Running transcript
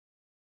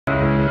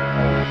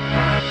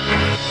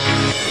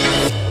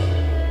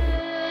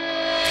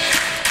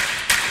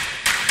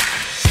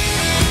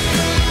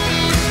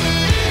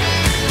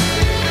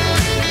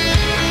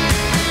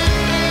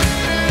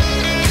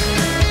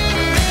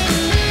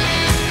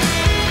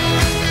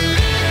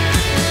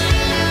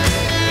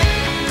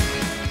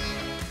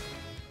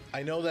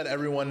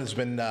everyone has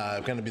been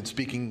kind of been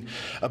speaking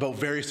about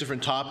various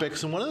different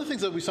topics, and one of the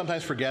things that we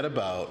sometimes forget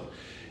about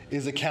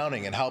is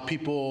accounting, and how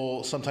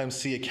people sometimes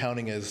see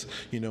accounting as,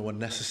 a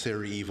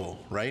necessary evil,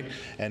 right?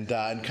 And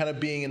kind of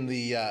being in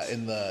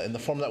the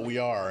form that we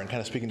are, and kind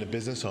of speaking to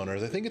business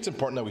owners, I think it's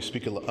important that we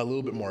speak a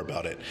little bit more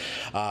about it.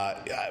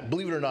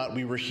 Believe it or not,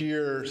 we were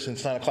here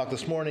since 9 o'clock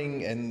this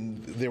morning,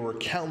 and there were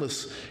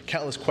countless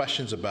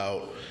questions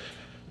about,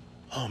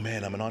 oh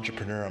man, I'm an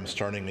entrepreneur, I'm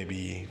starting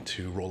maybe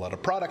to roll out a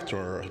product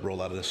or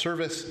roll out a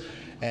service,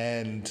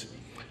 and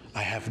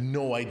I have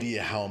no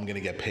idea how I'm going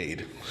to get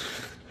paid.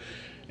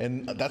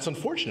 And that's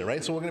unfortunate,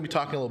 right? So we're going to be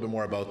talking a little bit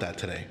more about that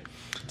today.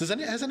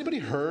 Has anybody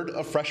heard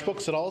of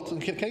FreshBooks at all?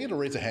 Can I get a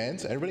raise of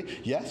hands? Everybody?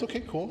 Yes?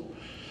 Okay, cool.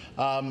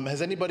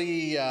 Has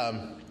anybody,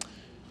 I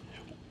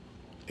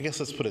guess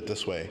let's put it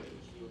this way.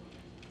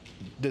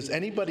 Does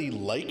anybody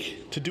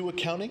like to do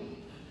accounting?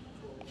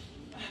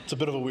 It's a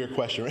bit of a weird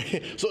question,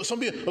 right?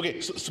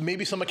 So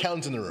maybe some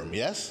accountants in the room,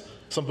 yes?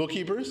 Some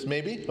bookkeepers,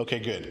 maybe? Okay,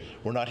 good.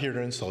 We're not here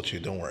to insult you,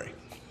 don't worry.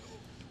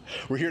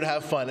 We're here to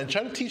have fun and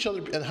try to teach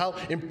other and how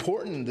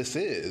important this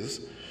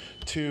is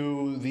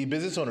to the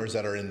business owners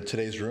that are in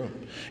today's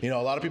room. A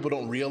lot of people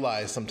don't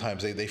realize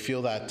sometimes they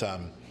feel that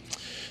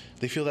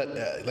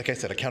like I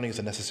said, accounting is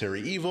a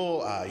necessary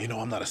evil.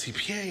 I'm not a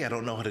CPA. I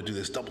don't know how to do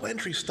this double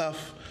entry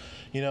stuff.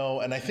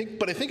 And I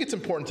think it's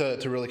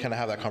important to really kind of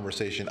have that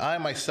conversation. I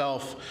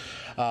myself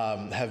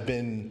have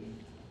been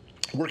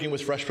working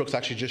with FreshBooks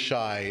actually just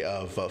shy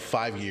of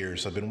 5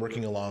 years. I've been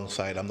working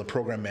alongside. I'm the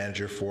program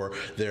manager for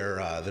their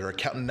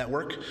accountant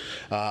network.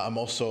 I'm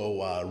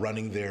also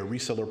running their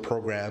reseller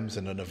programs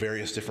and the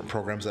various different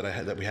programs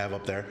that we have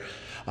up there.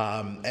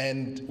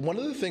 And one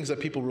of the things that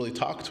people really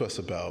talk to us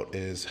about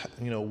is,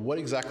 what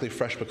exactly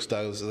FreshBooks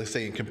does, let's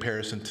say in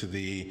comparison to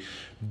the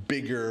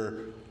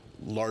bigger,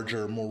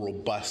 larger, more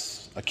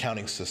robust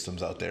accounting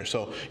systems out there.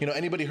 So,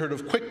 anybody heard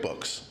of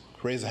QuickBooks?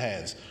 Raise the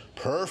hands.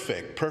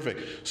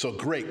 Perfect. So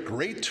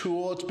great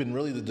tool. It's been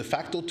really the de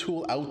facto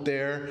tool out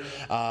there,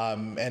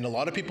 and a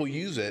lot of people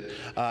use it,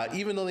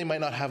 even though they might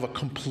not have a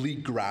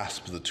complete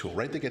grasp of the tool,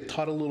 right? They get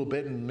taught a little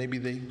bit, and maybe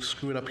they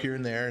screw it up here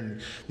and there,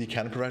 and the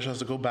accounting professional has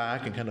to go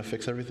back and kind of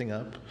fix everything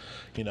up,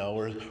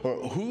 or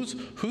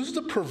who's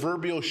the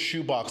proverbial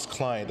shoebox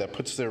client that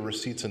puts their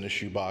receipts in the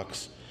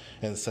shoebox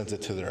and sends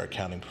it to their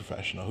accounting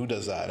professional? Who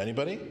does that?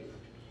 Anybody?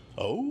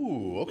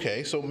 Oh,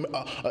 okay. So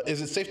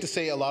is it safe to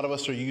say a lot of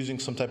us are using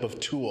some type of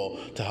tool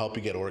to help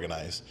you get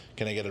organized?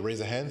 Can I get a raise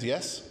of hands?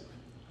 Yes?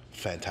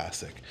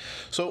 Fantastic.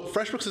 So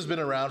FreshBooks has been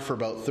around for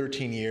about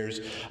 13 years.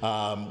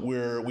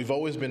 We've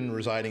always been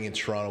residing in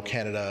Toronto,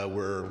 Canada.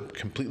 We're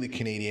completely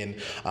Canadian.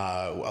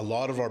 A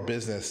lot of our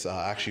business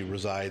actually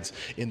resides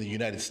in the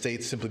United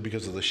States simply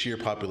because of the sheer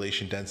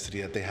population density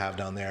that they have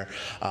down there,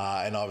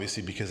 and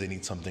obviously because they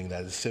need something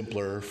that is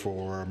simpler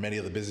for many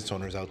of the business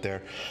owners out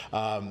there.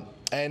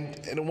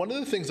 And one of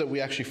the things that we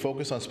actually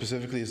focus on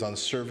specifically is on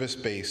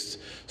service-based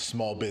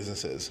small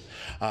businesses.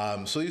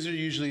 So these are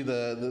usually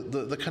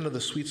the kind of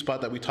the sweet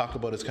spot that we talk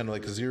about is kind of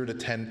like 0 to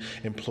 10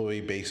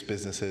 employee-based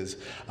businesses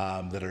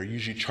that are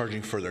usually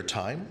charging for their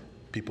time.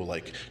 People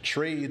like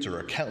trades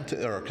or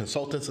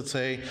consultants, let's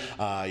say,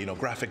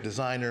 graphic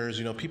designers,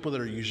 people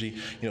that are usually,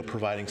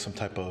 providing some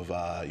type of,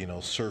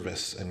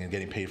 service and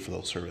getting paid for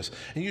those service,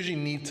 and usually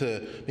need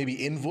to maybe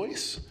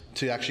invoice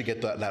to actually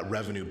get that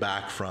revenue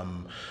back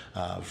from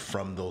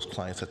those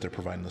clients that they're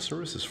providing the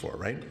services for,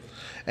 right?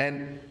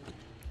 And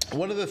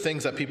one of the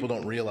things that people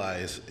don't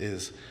realize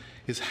is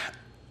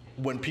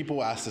when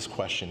people ask this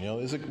question,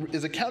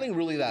 is accounting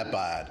really that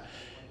bad?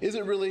 Is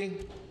it really?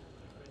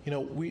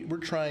 We're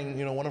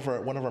trying, one of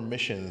our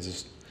missions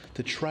is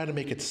to try to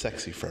make it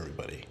sexy for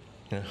everybody.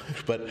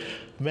 But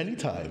many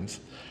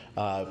times,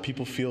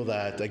 people feel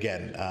that,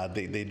 again,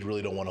 they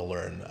really don't want to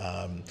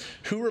learn.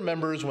 Who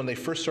remembers when they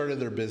first started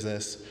their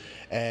business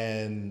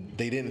and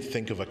they didn't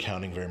think of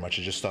accounting very much,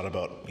 they just thought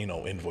about,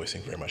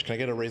 invoicing very much? Can I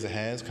get a raise of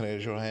hands? Can I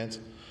get a show of hands?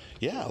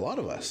 Yeah, a lot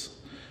of us.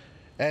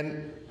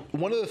 And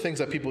one of the things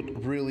that people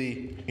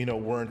really,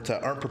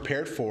 aren't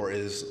prepared for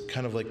is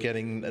kind of like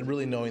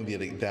really knowing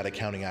that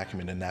accounting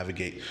acumen to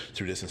navigate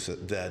through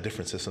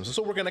different systems. And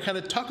so we're going to kind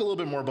of talk a little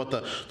bit more about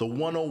the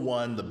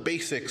 101, the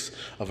basics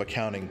of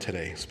accounting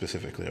today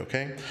specifically,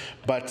 okay?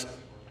 But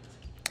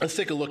let's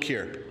take a look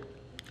here.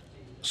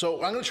 So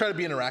I'm going to try to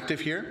be interactive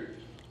here.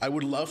 I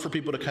would love for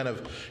people to kind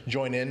of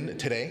join in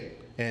today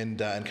and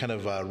kind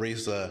of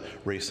raise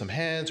some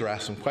hands or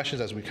ask some questions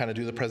as we kind of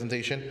do the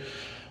presentation.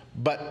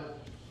 But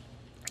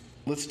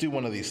let's do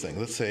one of these things.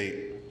 Let's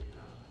say,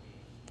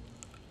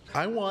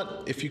 I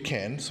want, if you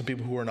can, some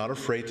people who are not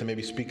afraid to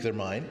maybe speak their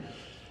mind,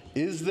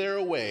 is there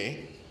a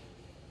way,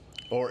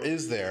 or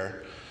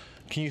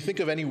can you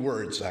think of any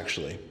words,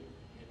 actually,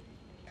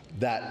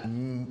 that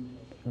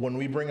when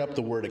we bring up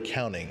the word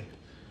accounting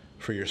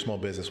for your small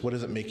business, what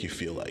does it make you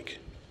feel like?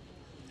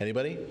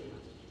 Anybody?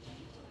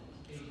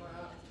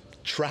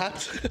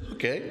 Trapped?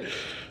 Okay.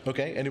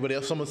 Anybody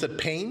else? Someone said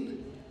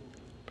pain?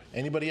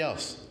 Anybody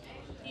else?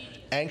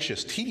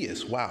 Anxious,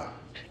 tedious, wow.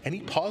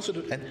 Any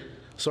positive,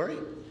 sorry?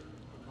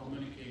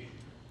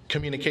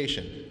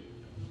 Communication.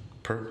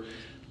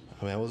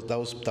 I mean, that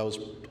was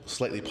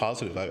slightly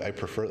positive. I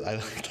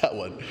like that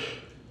one.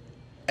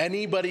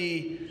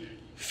 Anybody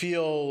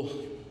feel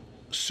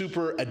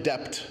super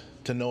adept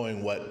to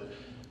knowing what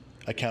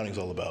accounting's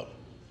all about?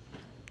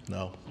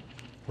 No.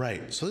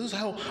 Right. So this is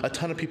how a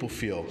ton of people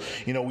feel.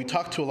 We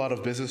talk to a lot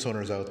of business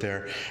owners out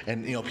there,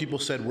 and people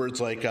said words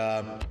like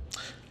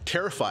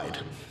terrified,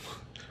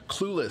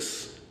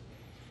 clueless,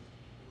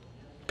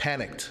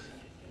 panicked,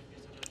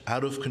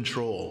 out of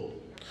control.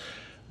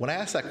 When I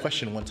asked that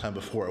question one time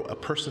before, a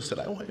person said,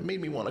 it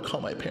made me want to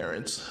call my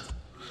parents.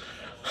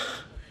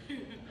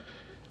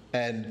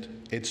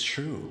 And it's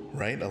true,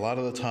 right? A lot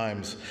of the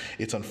times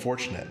it's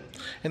unfortunate.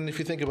 And if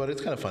you think about it,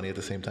 it's kind of funny at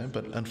the same time,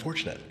 but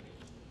unfortunate.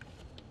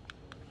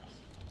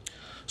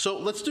 So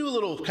let's do a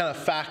little kind of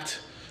fact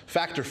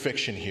or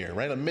fiction here,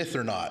 right? A myth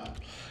or not.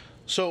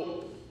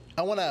 So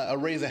I want to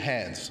raise a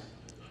hands.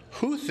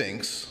 Who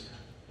thinks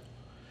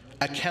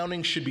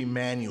accounting should be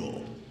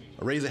manual?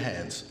 A raise of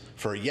hands.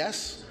 For a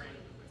yes?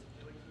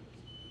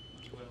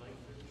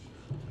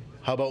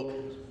 How about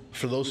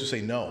for those who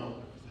say no?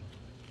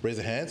 Raise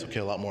of hands.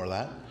 Okay, a lot more of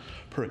that.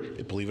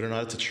 Believe it or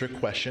not, it's a trick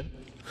question.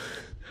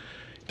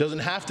 It doesn't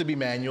have to be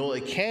manual.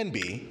 It can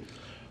be.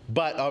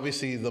 But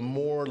obviously, the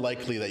more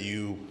likely that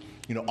you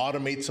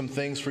automate some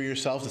things for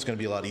yourself, it's going to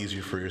be a lot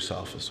easier for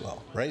yourself as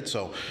well, right?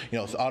 So,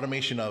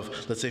 automation of,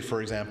 let's say,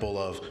 for example,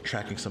 of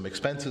tracking some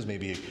expenses,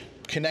 maybe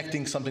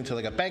connecting something to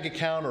like a bank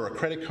account or a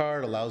credit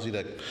card allows you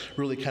to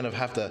really kind of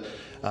have to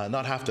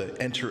not have to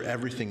enter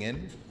everything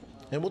in.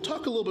 And we'll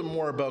talk a little bit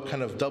more about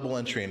kind of double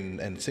entry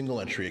and single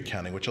entry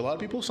accounting, which a lot of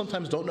people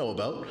sometimes don't know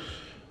about,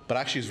 but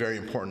actually is very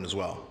important as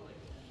well.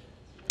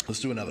 Let's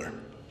do another.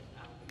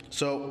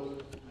 So,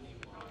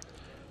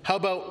 how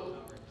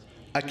about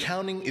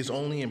accounting is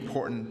only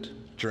important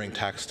during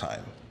tax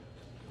time?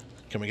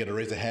 Can we get a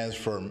raise of hands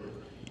for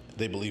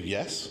they believe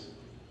yes?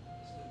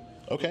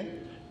 Okay.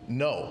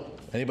 No.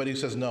 Anybody who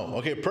says no?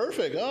 Okay,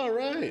 perfect. All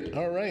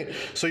right.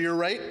 So you're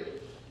right.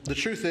 The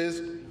truth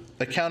is,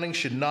 accounting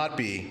should not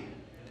be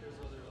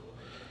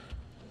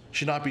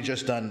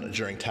just done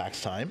during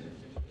tax time.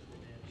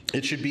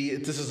 It should be,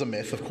 this is a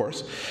myth, of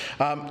course.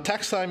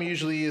 Tax time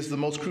usually is the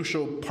most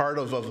crucial part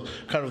of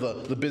kind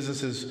of the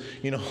business's,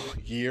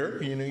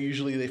 year.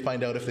 Usually they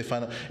find out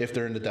if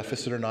they're in the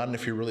deficit or not, and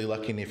if you're really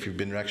lucky and if you've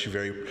been actually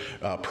very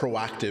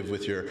proactive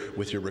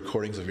with your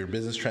recordings of your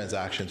business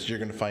transactions, you're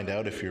going to find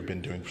out if you've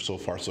been doing so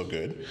far so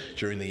good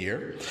during the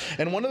year.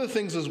 And one of the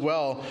things as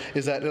well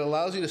is that it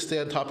allows you to stay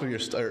on top of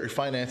your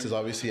finances,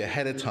 obviously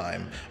ahead of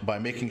time, by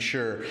making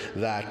sure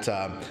that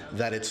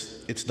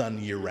it's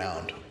done year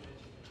round.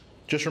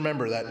 Just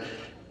remember that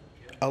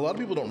a lot of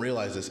people don't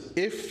realize this.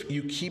 If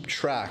you keep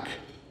track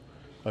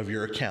of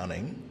your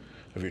accounting,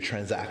 of your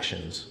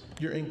transactions,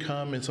 your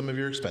income, and some of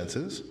your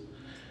expenses,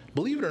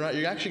 believe it or not,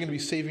 you're actually going to be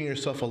saving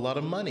yourself a lot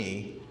of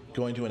money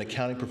going to an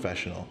accounting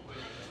professional.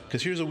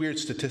 Because here's a weird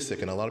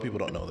statistic, and a lot of people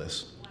don't know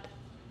this.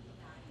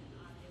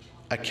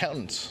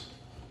 Accountants,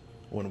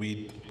 when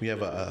we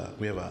have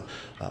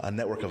a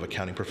network of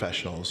accounting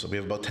professionals, we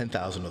have about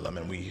 10,000 of them,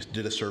 and we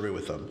did a survey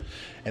with them,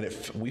 and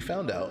we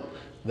found out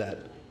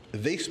that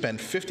they spend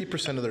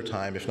 50% of their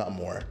time, if not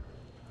more,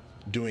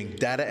 doing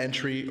data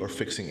entry or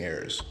fixing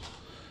errors.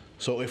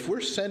 So if we're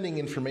sending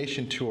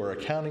information to our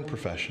accounting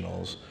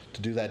professionals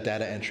to do that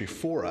data entry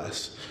for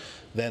us,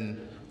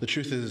 then the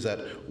truth is that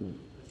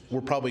we're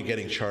probably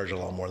getting charged a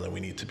lot more than we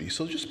need to be.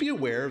 So just be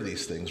aware of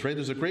these things, right?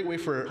 There's a great way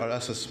for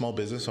us as small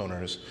business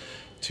owners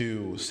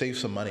to save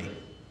some money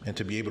and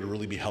to be able to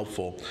really be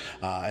helpful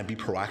and be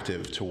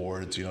proactive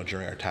towards,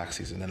 during our tax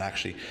season, and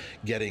actually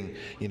getting,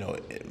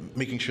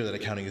 making sure that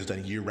accounting is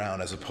done year round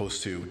as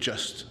opposed to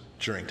just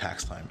during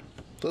tax time.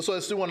 So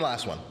let's do one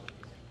last one.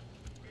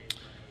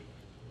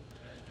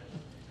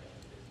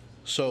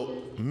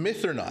 So,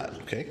 myth or not,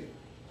 okay?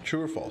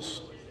 True or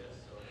false?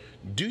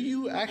 Do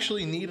you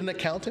actually need an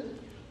accountant?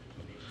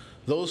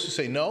 Those who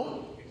say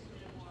no?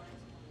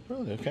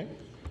 Really, okay.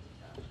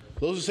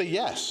 Those who say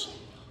yes?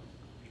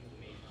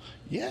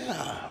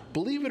 Yeah,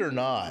 believe it or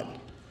not,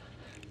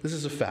 this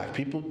is a fact.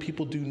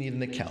 People do need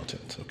an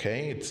accountant,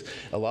 okay? It's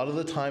a lot of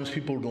the times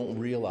people don't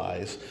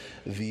realize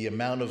the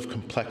amount of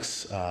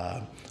complex,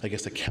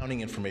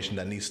 accounting information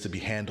that needs to be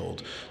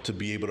handled to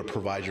be able to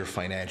provide your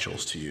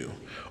financials to you,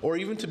 or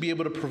even to be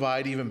able to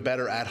provide even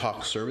better ad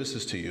hoc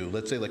services to you,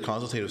 let's say like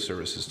consultative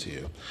services to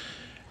you.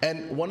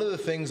 And one of the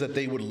things that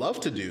they would love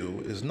to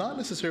do is not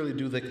necessarily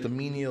do like the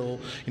menial,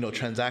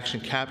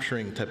 transaction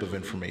capturing type of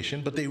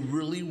information, but they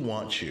really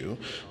want you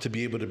to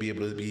be able to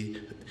be,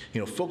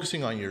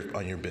 focusing on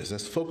your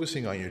business,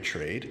 focusing on your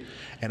trade,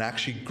 and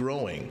actually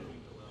growing.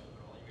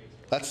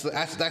 That's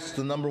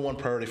the number one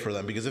priority for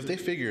them, because if they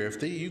figure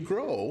you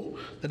grow,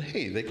 then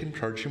hey, they can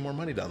charge you more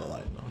money down the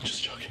line. No, I'm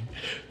just joking.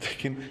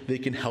 They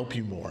can help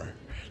you more.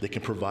 They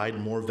can provide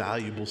more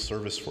valuable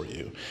service for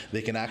you.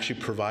 They can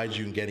actually provide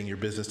you in getting your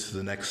business to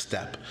the next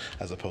step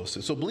as opposed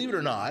to. So believe it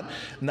or not,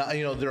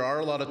 there are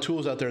a lot of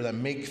tools out there that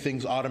make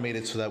things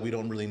automated so that we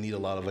don't really need a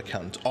lot of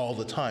accountants all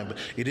the time, but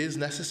it is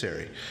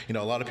necessary. A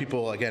lot of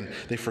people, again,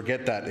 they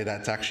forget that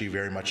that's actually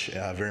very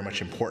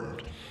much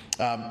important.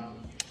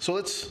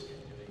 So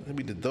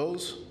we did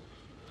those.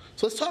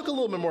 So let's talk a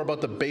little bit more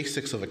about the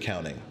basics of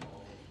accounting.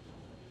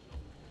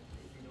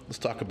 Let's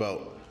talk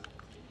about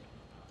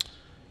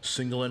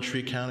single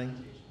entry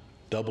accounting,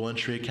 double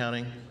entry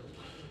accounting.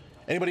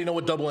 Anybody know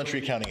what double entry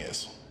accounting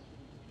is?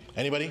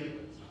 Anybody?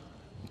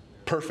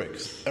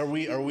 Perfect. Are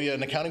we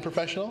an accounting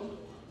professional?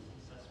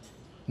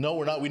 No,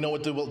 we're not. We know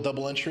what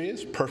double entry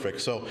is?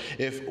 Perfect. So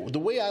the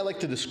way I like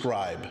to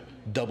describe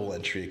double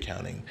entry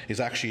accounting is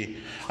actually,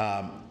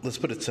 let's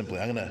put it simply.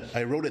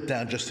 I wrote it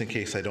down just in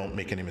case I don't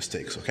make any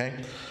mistakes, okay?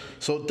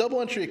 So double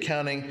entry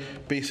accounting,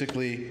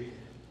 basically,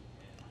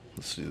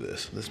 let's do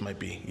this. This might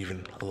be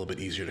even a little bit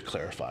easier to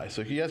clarify.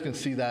 So if you guys can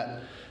see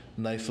that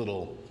nice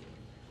little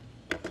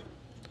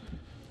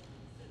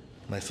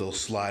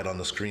slide on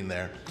the screen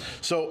there.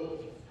 So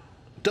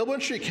double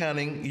entry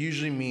accounting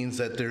usually means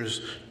that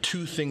there's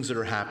two things that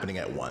are happening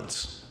at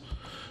once.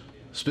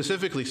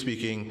 Specifically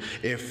speaking,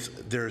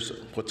 if there's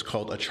what's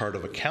called a chart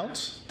of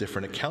accounts,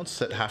 different accounts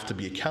that have to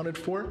be accounted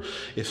for,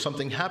 if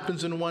something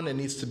happens in one, it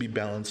needs to be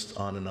balanced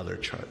on another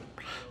chart.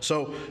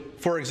 So,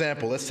 for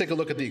example, let's take a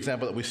look at the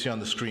example that we see on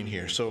the screen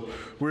here. So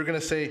we're going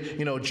to say,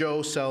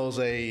 Joe sells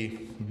a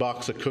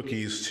box of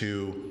cookies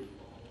to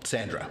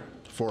Sandra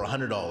for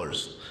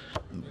 $100.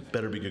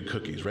 Better be good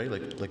cookies, right?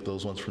 Like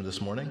those ones from this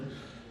morning.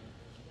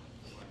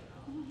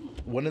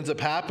 What ends up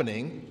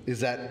happening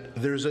is that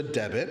there's a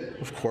debit,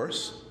 of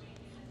course,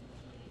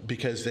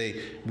 because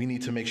we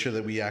need to make sure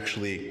that we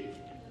actually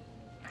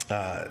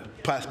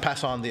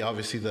pass on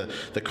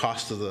the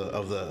cost of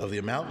the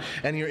amount,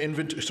 and your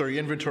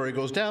inventory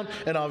goes down,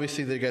 and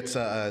obviously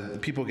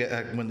people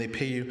get when they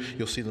pay you,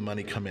 you'll see the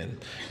money come in,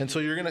 and so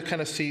you're going to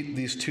kind of see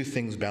these two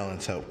things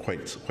balance out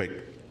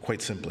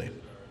quite simply.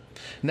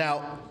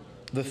 Now,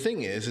 the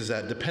thing is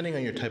that depending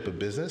on your type of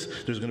business,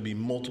 there's going to be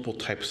multiple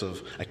types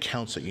of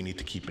accounts that you need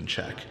to keep in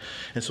check.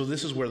 And so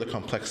this is where the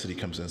complexity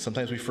comes in.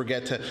 Sometimes we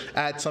forget to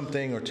add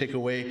something or take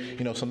away,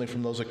 something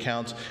from those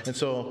accounts. And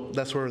so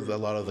that's where a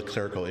lot of the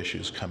clerical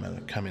issues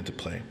come into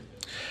play.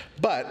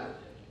 But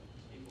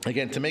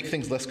again, to make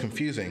things less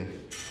confusing,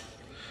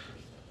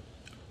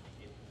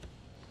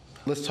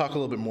 let's talk a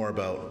little bit more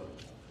about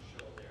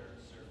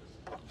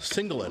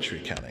single entry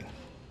accounting.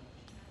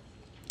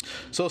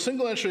 So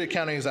single entry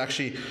accounting is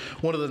actually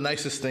one of the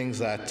nicest things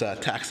that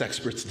tax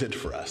experts did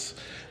for us.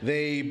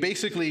 They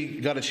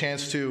basically got a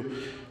chance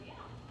to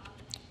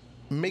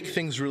make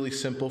things really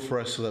simple for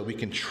us so that we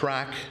can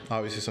track,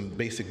 obviously, some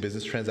basic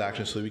business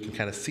transactions so that we can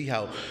kind of see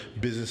how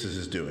businesses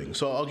is doing.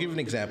 So I'll give you an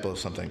example of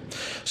something.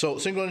 So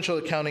single entry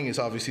accounting is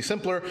obviously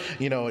simpler.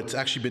 It's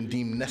actually been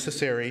deemed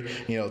necessary.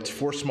 It's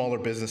for smaller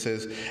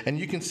businesses. And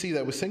you can see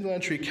that with single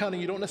entry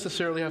accounting, you don't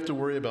necessarily have to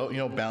worry about,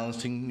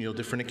 balancing,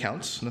 different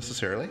accounts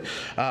necessarily.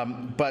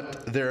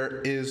 But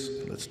there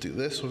is, let's do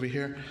this over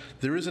here.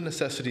 There is a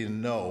necessity to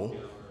know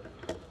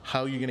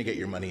how you're going to get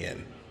your money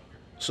in.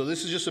 So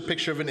this is just a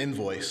picture of an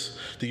invoice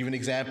to give an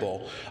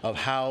example of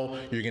how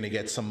you're going to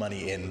get some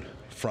money in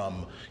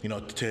from,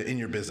 in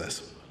your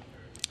business.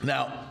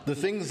 Now, the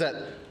things that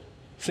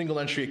single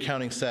entry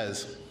accounting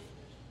says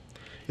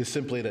is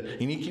simply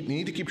that you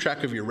need to keep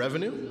track of your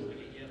revenue,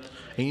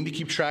 and you need to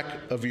keep track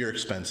of your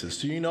expenses.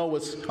 So you know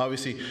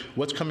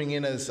what's coming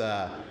in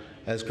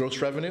as gross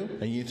revenue,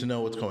 and you need to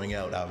know what's going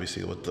out,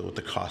 obviously, what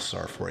the costs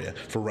are for you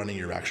for running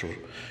your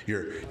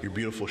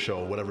beautiful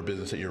show, whatever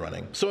business that you're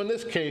running. So in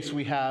this case,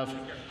 we have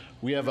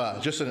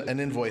just an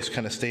invoice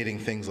kind of stating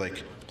things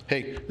like,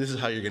 hey, this is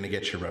how you're going to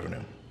get your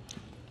revenue.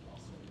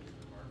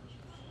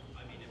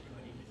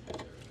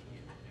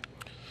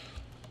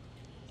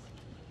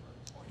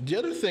 The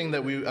other thing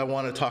that I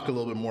want to talk a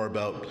little bit more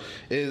about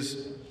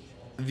is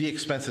the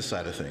expenses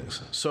side of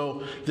things.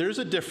 So there's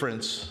a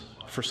difference.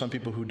 For some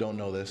people who don't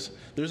know this,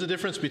 there's a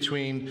difference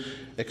between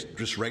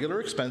just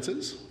regular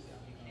expenses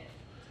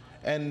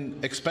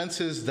and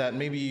expenses that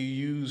maybe you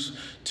use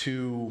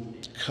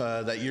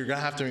that you're going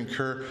to have to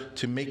incur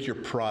to make your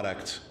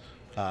product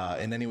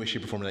in any way,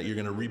 shape, or form that you're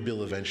going to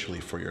rebill eventually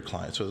for your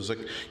client. So there's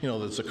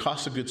there's the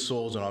cost of goods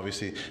sold and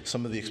obviously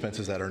some of the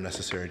expenses that are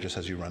necessary just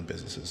as you run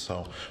businesses.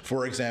 So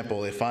for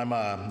example, if I'm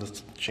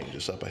let's change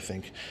this up, I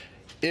think.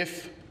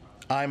 If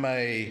I'm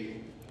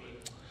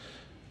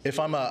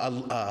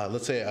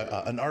let's say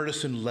an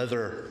artisan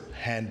leather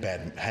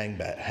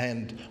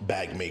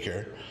handbag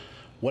maker,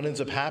 what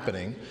ends up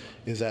happening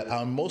is that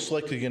I'm most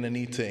likely going to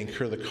need to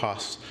incur the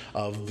costs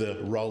of the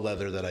raw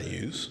leather that I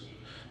use,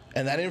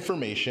 and that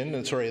information,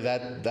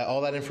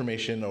 all that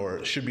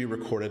information should be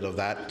recorded of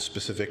that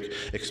specific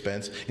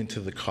expense into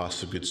the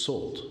cost of goods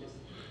sold,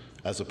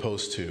 as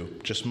opposed to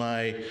just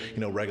my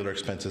regular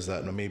expenses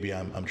that maybe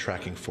I'm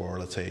tracking for,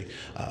 let's say,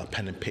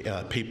 pen and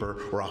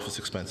paper or office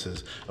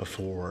expenses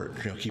for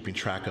keeping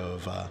track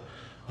of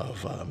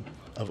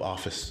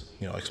office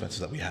expenses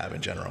that we have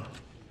in general.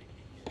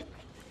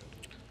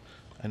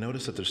 I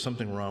noticed that there's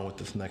something wrong with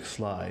this next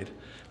slide.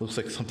 It looks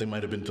like something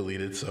might have been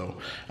deleted, so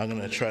I'm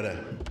going to try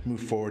to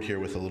move forward here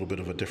with a little bit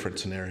of a different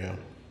scenario.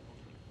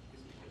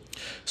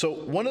 So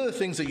one of the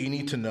things that you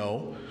need to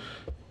know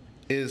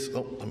is,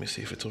 let me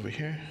see if it's over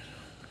here.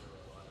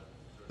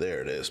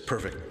 There it is,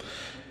 perfect.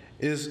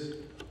 Is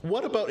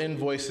what about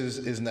invoices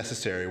is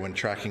necessary when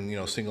tracking,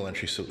 single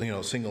entry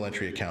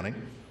accounting?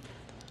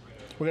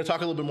 We're going to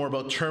talk a little bit more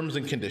about terms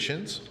and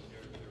conditions.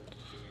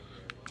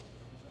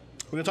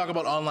 We're going to talk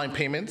about online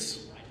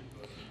payments.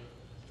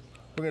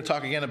 We're going to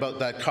talk again about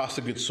that cost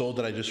of goods sold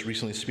that I just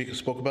recently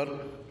spoke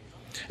about.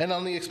 And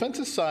on the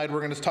expenses side,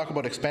 we're going to talk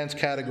about expense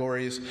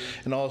categories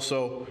and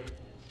also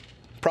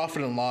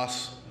profit and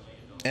loss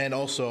and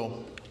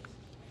also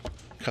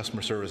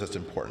customer service. That's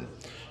important.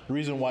 The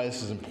reason why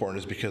this is important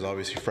is because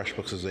obviously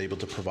FreshBooks is able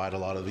to provide a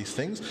lot of these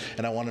things,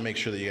 and I want to make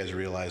sure that you guys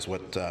realize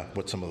what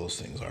some of those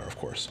things are, of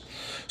course.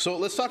 So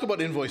let's talk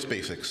about invoice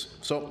basics.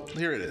 So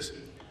here it is.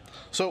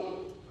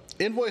 So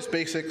invoice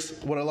basics,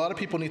 what a lot of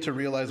people need to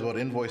realize about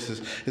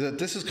invoices is that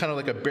this is kind of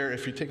like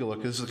if you take a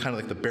look, this is kind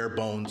of like the bare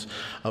bones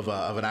of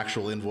an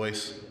actual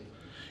invoice.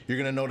 You're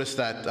going to notice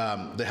that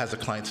it has the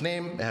client's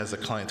name, it has the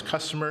client's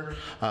customer,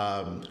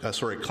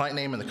 client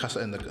name and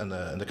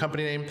the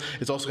company name.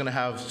 It's also going to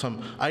have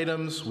some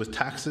items with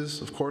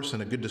taxes, of course,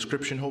 and a good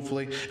description,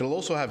 hopefully. It'll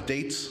also have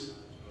dates,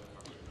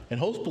 and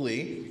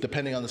hopefully,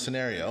 depending on the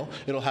scenario,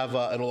 it'll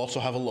also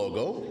have a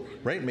logo,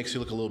 right? It makes you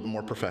look a little bit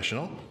more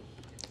professional.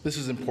 This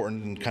is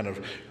important in kind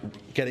of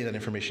getting that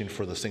information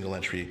for the single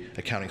entry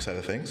accounting side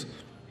of things.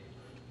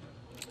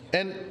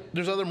 And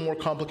there's other more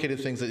complicated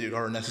things that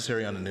are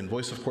necessary on an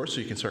invoice, of course,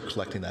 so you can start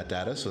collecting that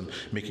data, so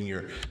making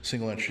your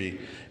single entry,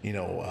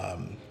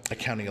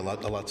 accounting a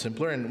lot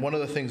simpler. And one of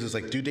the things is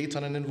like due dates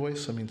on an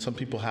invoice. I mean, some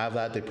people have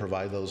that; they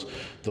provide those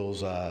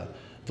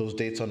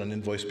dates on an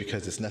invoice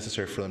because it's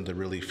necessary for them to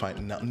really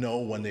know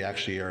when they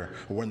actually are,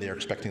 or when they are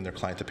expecting their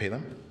client to pay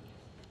them.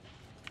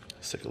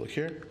 Let's take a look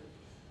here.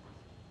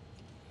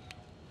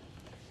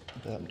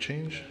 Did that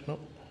change? Nope.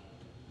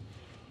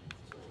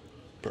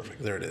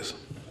 Perfect. There it is.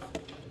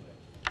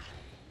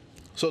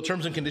 So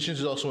terms and conditions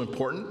is also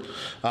important.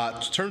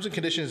 Terms and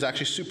conditions is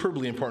actually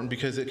superbly important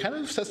because it kind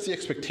of sets the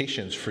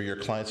expectations for your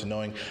clients in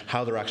knowing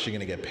how they're actually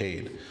going to get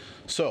paid.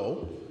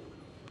 So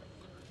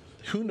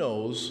who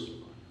knows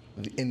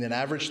in an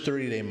average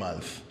 30-day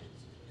month,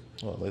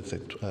 well, let's say,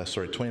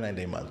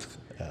 29-day month,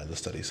 the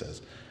study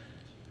says,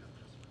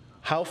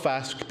 how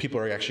fast people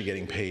are actually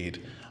getting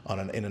paid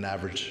in an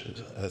average,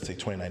 let's say,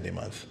 29-day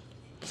month.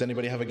 Does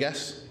anybody have a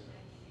guess?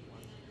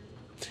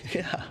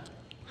 Yeah,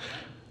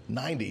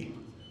 90.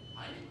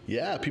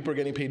 Yeah, people are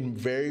getting paid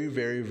very,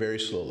 very, very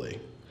slowly.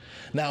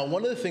 Now,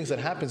 one of the things that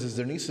happens is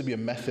there needs to be a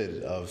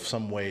method of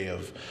some way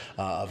of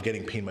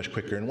getting paid much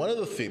quicker. And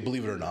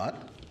believe it or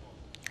not,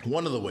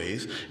 one of the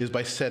ways is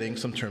by setting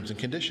some terms and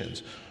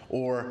conditions,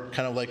 or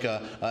kind of like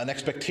an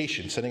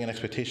expectation, setting an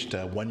expectation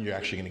to when you're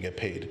actually going to get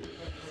paid.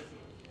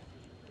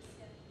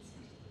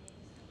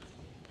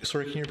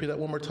 Sorry, can you repeat that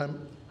one more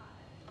time?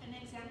 An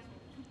example,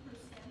 2%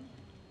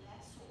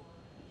 less or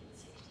in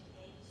 60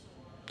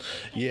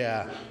 days or...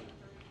 Yeah.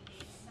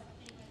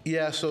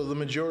 Yeah, so the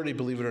majority,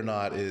 believe it or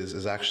not,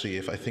 is actually,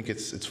 I think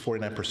it's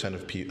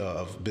 49%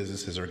 of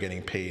businesses are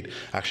getting paid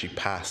actually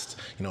past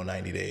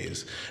 90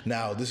 days.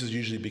 Now, this is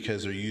usually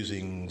because they're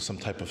using some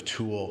type of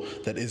tool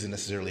that isn't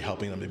necessarily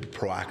helping them to be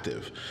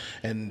proactive,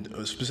 and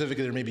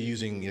specifically they're maybe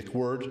using like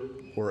Word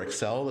or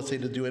Excel, let's say,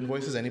 to do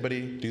invoices.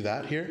 Anybody do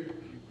that here?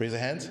 Raise the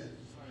hands.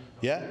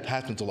 Yeah, it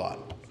happens a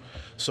lot.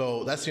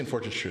 So that's the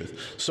unfortunate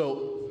truth.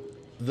 So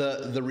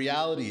the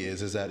reality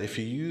is that if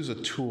you use a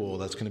tool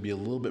that's going to be a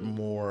little bit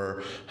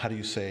more,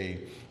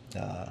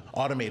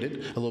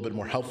 automated, a little bit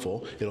more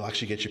helpful, it'll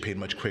actually get you paid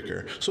much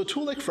quicker. So a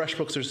tool like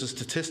FreshBooks, there's a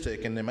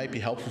statistic, and it might be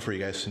helpful for you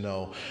guys to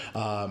know,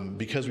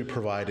 because we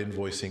provide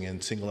invoicing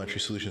and single entry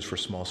solutions for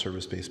small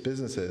service-based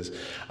businesses,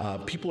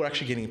 people are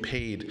actually getting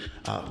paid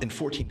in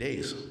 14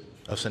 days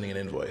of sending an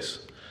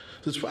invoice.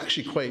 So it's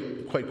actually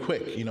quite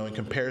quick, in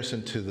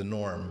comparison to the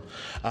norm.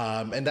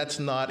 And that's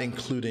not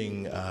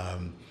including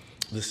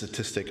the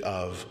statistic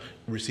of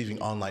receiving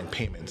online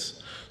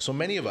payments. So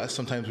many of us,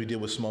 sometimes we deal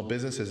with small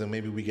businesses and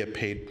maybe we get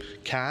paid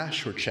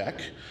cash or check,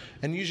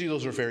 and usually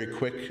those are very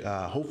quick,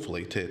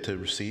 hopefully, to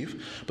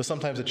receive. But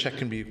sometimes a check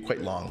can be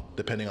quite long,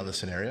 depending on the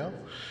scenario.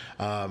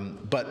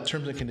 But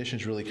terms and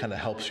conditions really kind of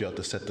helps you out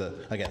to set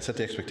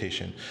the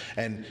expectation.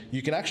 And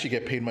you can actually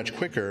get paid much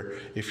quicker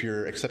if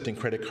you're accepting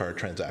credit card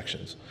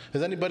transactions.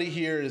 Is anybody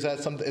here, is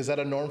that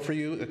a norm for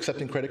you,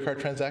 accepting credit card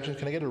transactions?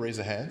 Can I get a raise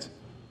of hands?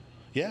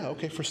 Yeah,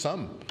 okay, for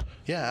some.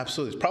 Yeah,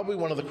 absolutely. It's probably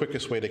one of the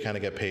quickest way to kind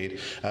of get paid,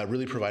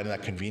 really providing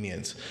that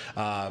convenience.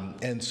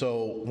 And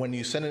so when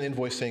you send an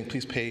invoice saying,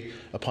 please pay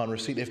upon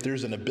receipt, if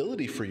there's an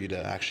ability for you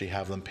to actually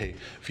have them pay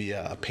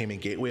via a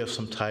payment gateway of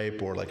some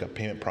type or like a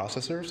payment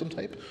processor of some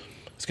type,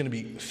 it's going to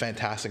be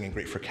fantastic and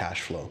great for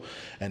cash flow.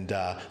 And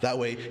that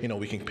way,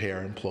 we can pay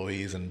our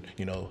employees and,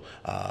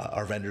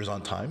 our vendors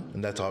on time.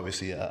 And that's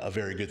obviously a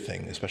very good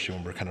thing, especially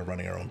when we're kind of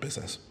running our own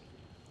business.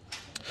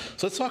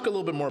 So let's talk a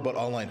little bit more about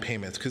online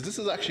payments, because this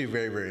is actually a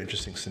very, very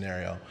interesting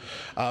scenario.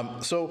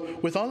 So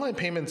with online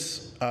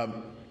payments,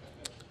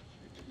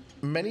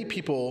 many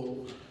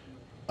people,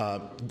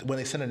 when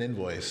they send an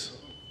invoice,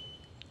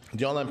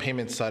 the online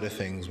payment side of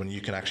things, when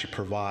you can actually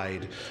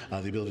provide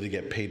the ability to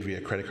get paid via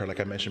credit card, like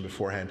I mentioned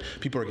beforehand,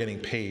 people are getting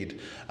paid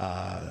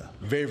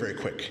very, very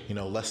quick.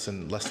 Less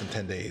than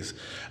 10 days.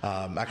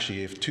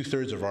 Actually, if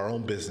 2/3 of our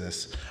own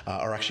business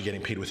are actually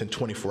getting paid within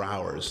 24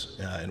 hours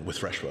with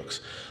FreshBooks.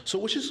 So,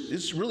 which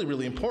is really,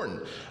 really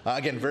important.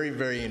 Again, very,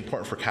 very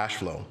important for cash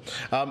flow.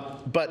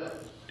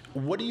 But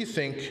what do you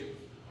think?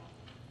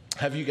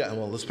 Have you got,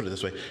 well, let's put it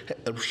this way.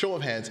 A show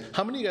of hands,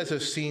 how many of you guys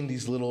have seen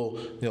these little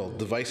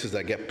devices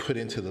that get put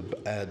into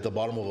the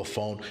bottom of a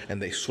phone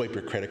and they swipe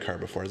your credit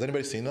card before? Has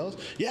anybody seen those?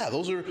 Yeah,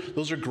 those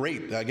are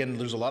great. Again,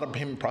 there's a lot of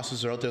payment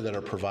processors out there that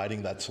are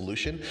providing that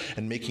solution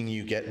and making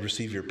you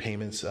receive your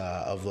payments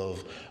of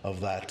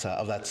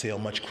that sale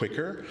much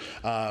quicker.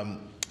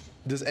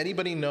 Does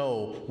anybody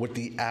know what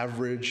the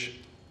average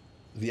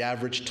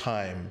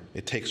time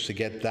it takes to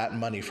get that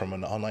money from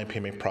an online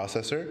payment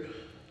processor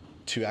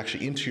to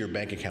actually into your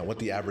bank account, what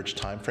the average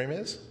time frame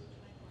is?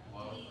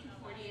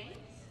 48.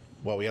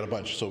 Well, we had a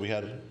bunch. So we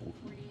had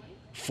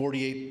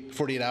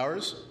 48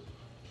 hours?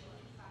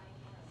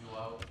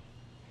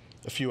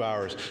 A few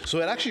hours. So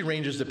it actually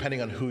ranges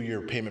depending on who your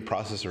payment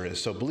processor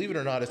is. So believe it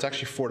or not, it's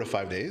actually 4 to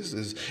 5 days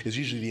is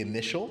usually the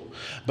initial.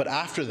 But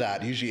after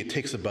that, usually it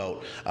takes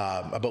about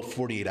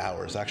 48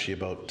 hours. Actually,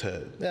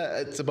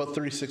 it's about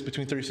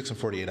between 36 and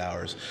 48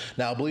 hours.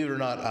 Now, believe it or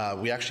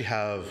not, we actually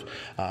have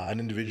an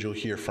individual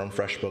here from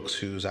FreshBooks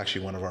who's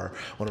actually one of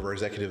our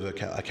executive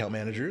account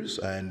managers.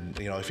 And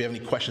if you have any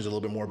questions a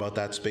little bit more about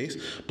that space,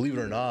 believe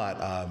it or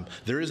not,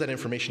 there is that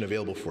information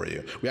available for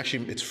you.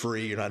 It's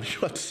free. You don't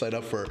have to sign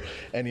up for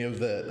any of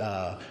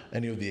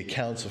the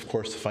accounts, of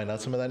course, to find out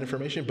some of that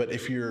information. But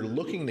if you're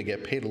looking to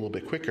get paid a little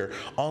bit quicker,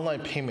 online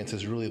payments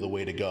is really the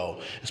way to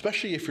go,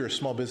 especially if you're a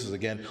small business,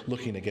 again,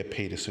 looking to get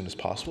paid as soon as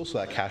possible, so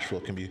that cash flow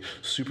can be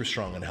super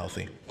strong and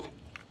healthy.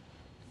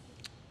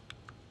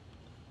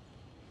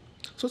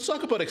 So let's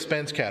talk about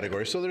expense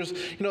categories. So there's,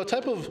 a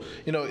type of,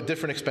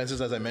 different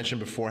expenses, as I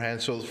mentioned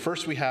beforehand. So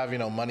first we have,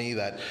 money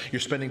that you're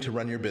spending to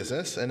run your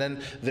business. And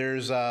then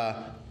there's,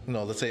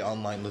 let's say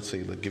online,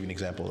 give you an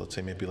example. Let's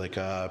say maybe like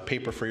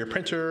paper for your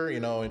printer,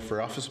 and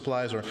for office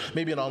supplies, or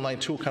maybe an online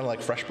tool kind of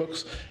like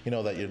FreshBooks,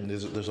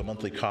 that there's a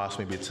monthly cost.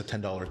 Maybe it's a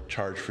 $10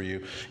 charge for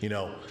you.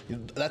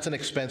 That's an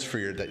expense for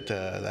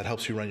that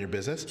helps you run your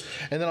business.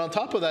 And then on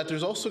top of that,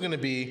 there's also going to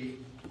be,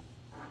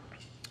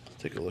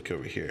 let's take a look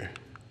over here.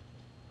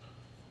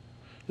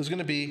 There's going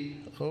to be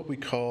what we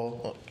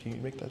call, can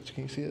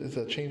you see it? Is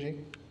that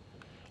changing?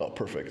 Oh,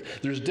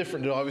 perfect. There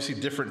are obviously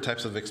different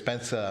types of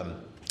expense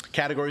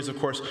categories, of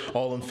course,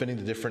 all of them fitting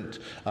the different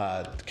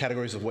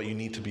categories of what you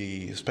need to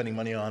be spending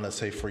money on, let's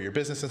say, for your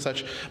business and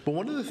such. But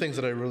one of the things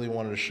that I really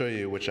wanted to show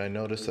you, which I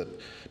noticed that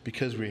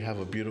because we have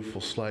a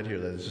beautiful slide here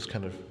that is just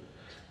kind of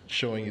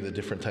showing you the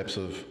different types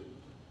of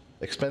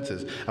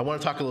expenses, I want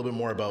to talk a little bit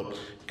more about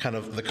kind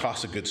of the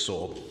cost of goods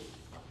sold.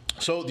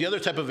 So the other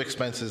type of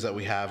expenses that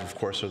we have, of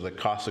course, are the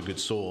cost of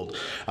goods sold.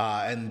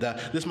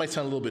 This might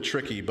sound a little bit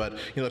tricky, but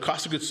the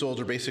cost of goods sold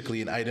are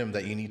basically an item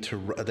that you need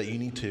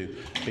to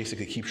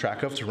basically keep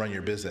track of to run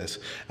your business,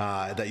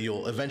 that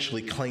you'll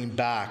eventually claim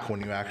back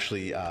when you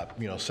actually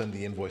send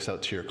the invoice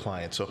out to your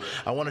client. So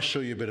I want to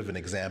show you a bit of an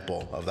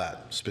example of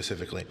that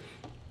specifically.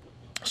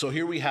 So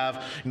here we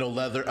have,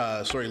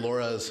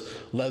 Laura's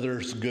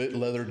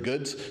leathered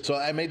goods. So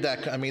I made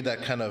that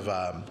kind of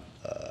a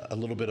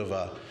little bit of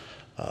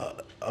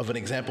an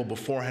example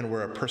beforehand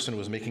where a person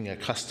was making a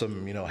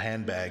custom,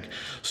 handbag.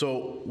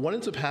 So what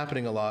ends up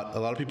happening a lot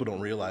of people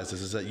don't realize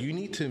this, is that you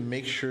need to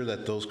make sure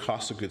that those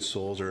costs of goods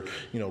sold are,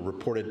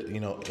 reported,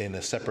 in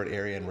a separate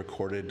area and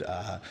recorded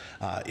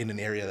in an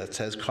area that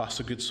says cost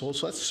of goods sold.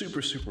 So that's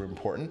super, super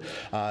important.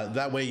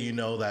 That way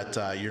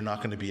that you're not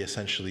going to be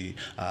essentially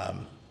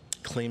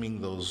claiming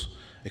those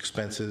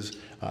expenses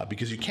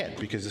because you can't,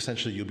 because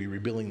essentially you'll be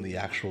rebilling the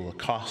actual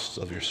costs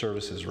of your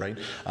services, right?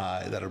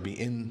 That'll be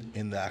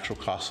in the actual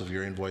cost of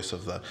your invoice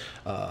of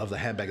the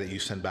handbag that you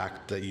send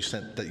back, that you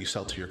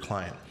sell to your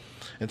client.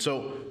 And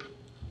so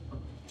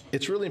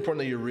it's really important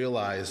that you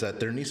realize that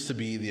there needs to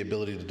be the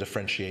ability to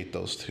differentiate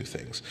those two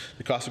things: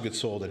 the cost of goods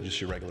sold and just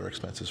your regular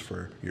expenses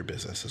for your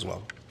business as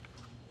well.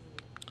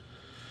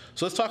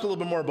 So let's talk a little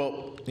bit more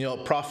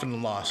about profit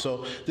and loss.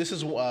 So this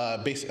is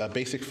a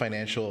basic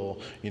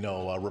financial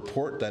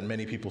report that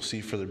many people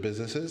see for their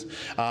businesses.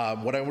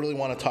 What I really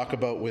want to talk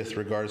about with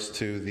regards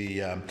to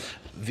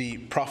the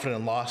profit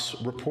and loss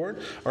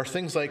report are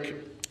things like,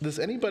 let's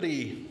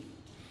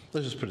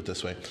just put it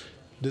this way,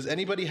 does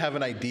anybody have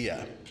an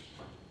idea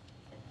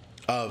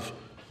of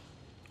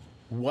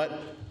what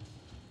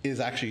is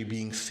actually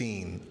being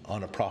seen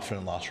on a profit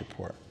and loss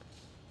report?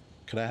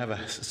 Could I have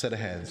a set of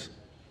hands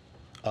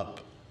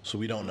up? So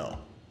we don't know.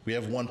 We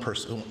have one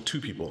person,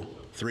 2 people,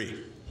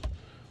 3,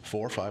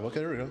 4, 5. Okay,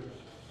 there we go.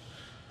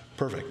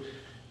 Perfect.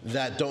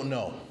 That don't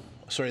know.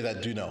 sorry,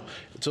 that do know.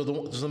 So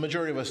the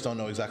majority of us don't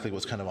know exactly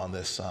what's kind of on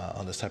this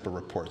type of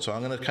report. So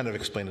I'm going to kind of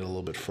explain it a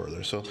little bit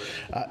further. So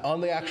on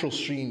the actual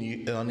screen,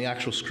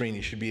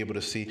 you should be able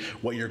to see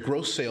what your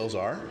gross sales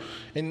are,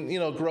 and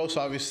the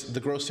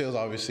gross sales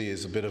obviously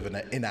is a bit of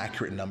an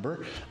inaccurate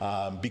number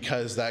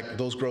because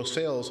those gross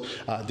sales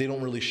they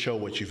don't really show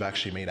what you've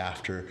actually made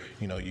after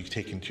you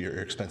take into your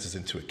expenses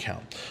into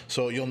account.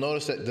 So you'll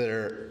notice that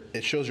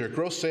it shows your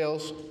gross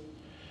sales.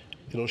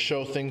 It'll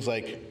show things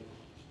like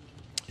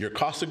your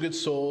cost of goods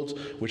sold,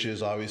 which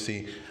is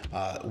obviously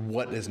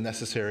what is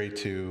necessary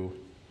to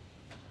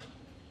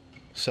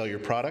sell your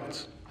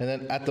product. And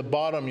then at the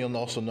bottom, you'll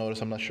also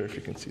notice, I'm not sure if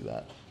you can see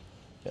that,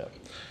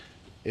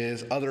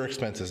 is other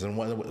expenses. And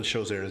what it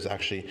shows there is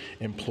actually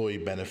employee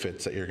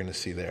benefits that you're going to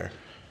see there.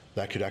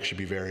 That could actually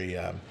be very,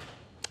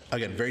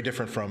 again, very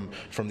different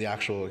from the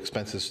actual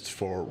expenses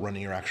for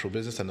running your actual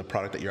business and the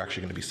product that you're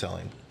actually going to be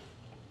selling.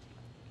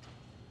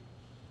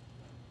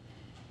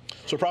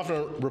 So a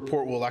profit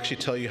report will actually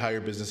tell you how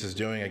your business is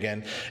doing.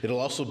 Again, it'll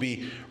also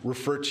be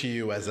referred to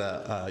you as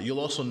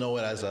you'll also know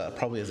it as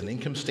probably as an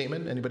income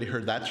statement. Anybody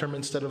heard that term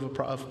instead of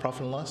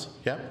profit and loss?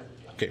 Yeah?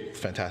 Okay,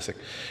 fantastic.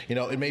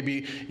 It may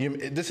be,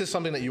 this is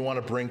something that you want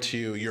to bring to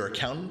your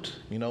accountant,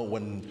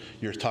 when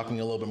you're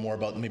talking a little bit more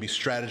about maybe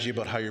strategy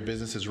about how your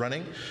business is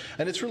running.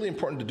 And it's really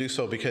important to do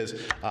so because,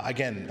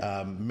 again,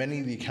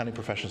 many of the accounting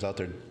professionals out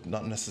there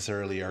not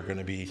necessarily are going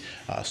to be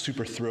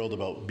super thrilled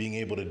about being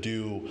able to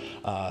do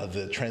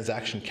the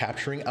transaction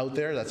capturing out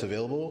there that's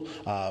available,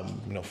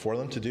 for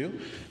them to do,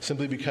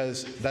 simply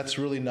because that's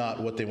really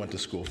not what they went to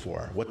school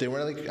for. What they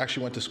really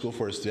actually went to school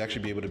for is to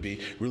actually be able to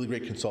be really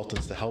great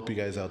consultants to help you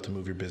guys out to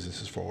move your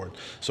businesses forward.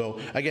 So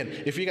again,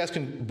 if you guys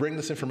can bring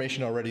this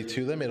information already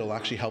to them, it'll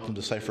actually help them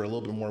decipher a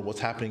little bit more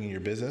what's happening in your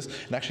business.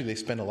 And actually, they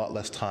spend a lot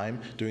less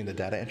time doing the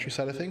data entry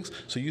side of things.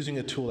 So using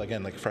a tool,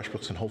 again, like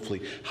FreshBooks can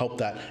hopefully help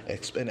that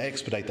and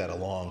expedite that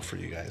along for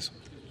you guys.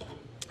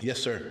 Yes,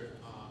 sir. You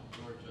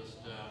were just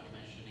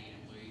mentioning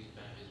employees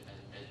benefits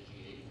as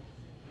SGA.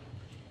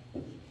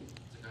 It's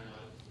a kind of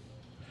a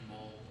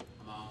small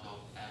amount of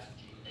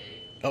SGA.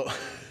 Oh.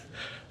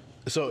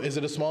 So is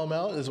it a small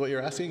amount, is what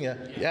you're asking?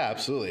 Yeah,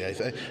 absolutely.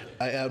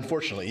 I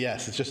unfortunately,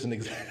 yes, it's just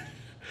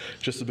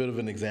just a bit of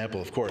an example,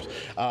 of course.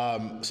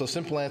 So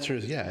simple answer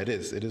is, yeah, it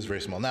is. It is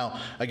very small. Now,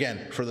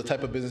 again, for the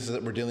type of businesses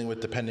that we're dealing with,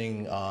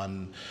 depending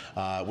on,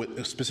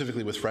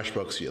 specifically with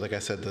FreshBooks, like I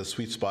said, the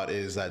sweet spot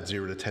is that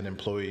 0 to 10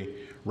 employee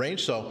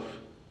range. So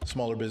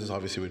smaller business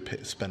obviously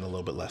would spend a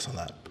little bit less on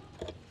that.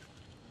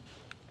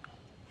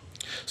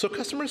 So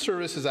customer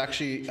service is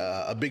actually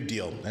a big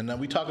deal, and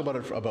we talk about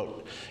it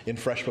in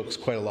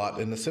FreshBooks quite a lot.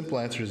 And the simple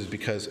answer is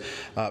because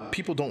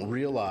people don't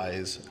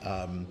realize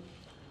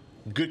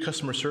good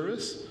customer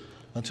service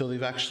until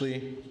they've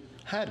actually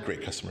had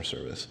great customer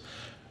service.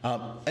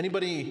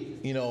 Anybody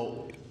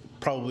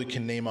probably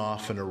can name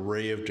off an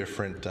array of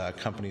different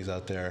companies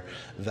out there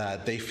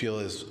that they feel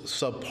is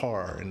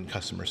subpar in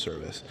customer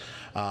service.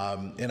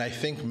 And I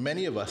think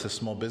many of us as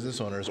small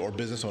business owners or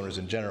business owners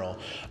in general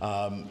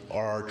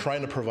are trying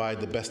to provide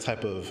the best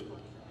type of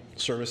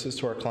services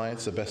to our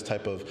clients, the best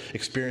type of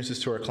experiences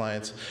to our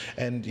clients.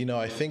 And,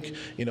 I think,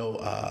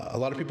 a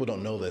lot of people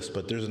don't know this,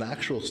 but there's an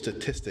actual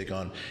statistic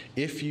on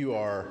if you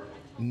are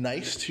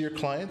nice to your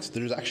clients,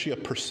 there's actually a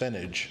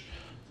percentage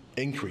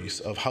increase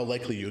of how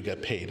likely you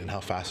get paid and how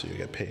fast you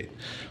get paid,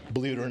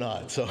 believe it or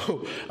not.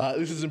 So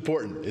this is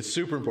important. It's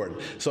super important.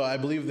 So I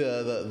believe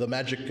the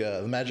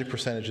magic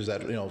percentage is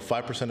that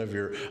 5%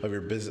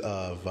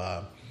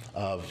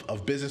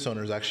 of business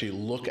owners actually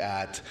look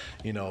at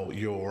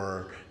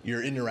your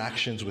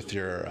interactions with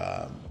your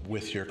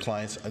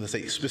clients, let's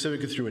say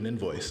specifically through an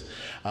invoice,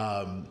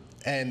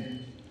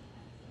 and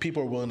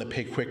people are willing to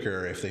pay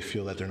quicker if they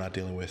feel that they're not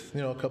dealing with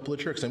a couple of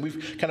jerks. And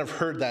we've kind of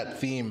heard that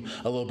theme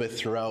a little bit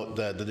throughout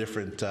the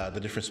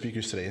different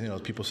speakers today.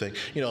 People saying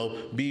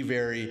be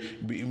very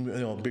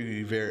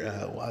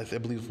I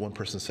believe one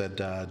person said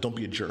don't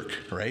be a jerk,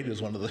 right?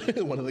 Is one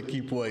of the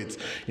key points,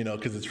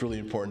 because it's really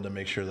important to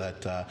make sure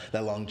that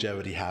that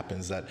longevity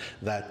happens,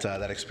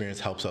 that experience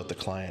helps out the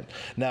client.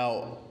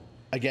 Now,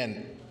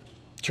 again,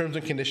 terms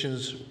and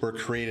conditions were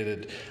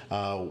created,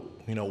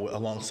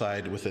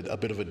 alongside with a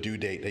bit of a due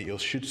date that you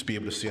should be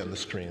able to see on the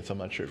screen. So I'm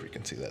not sure if you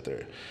can see that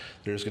there.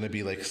 There's going to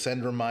be like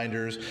send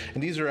reminders,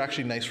 and these are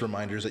actually nice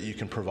reminders that you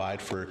can provide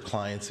for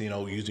clients,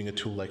 using a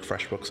tool like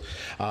FreshBooks.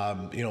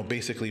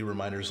 Basically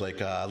reminders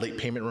like a late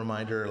payment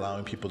reminder,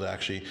 allowing people to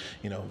actually,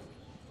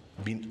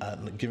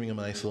 giving them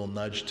a nice little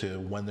nudge to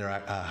when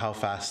they're how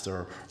fast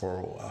or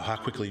how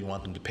quickly you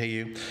want them to pay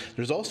you.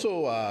 There's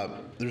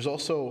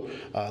also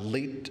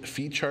late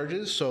fee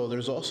charges. So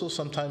there's also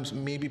sometimes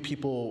maybe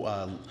people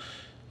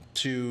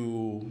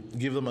to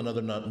give them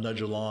another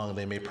nudge along,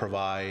 they may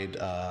provide,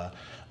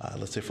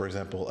 let's say, for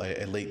example,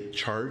 a late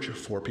charge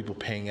for people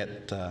paying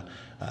at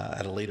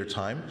a later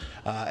time.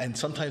 And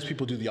sometimes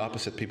people do the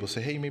opposite. People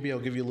say, hey, maybe I'll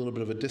give you a little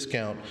bit of a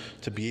discount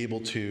to be able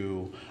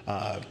to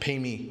pay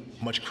me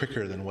much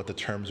quicker than what the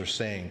terms are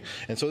saying.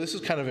 And so this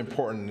is kind of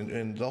important,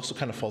 and it also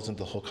kind of falls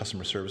into the whole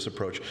customer service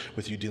approach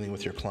with you dealing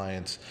with your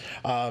clients.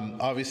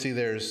 Obviously,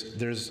 there's,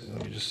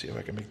 let me just see if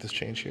I can make this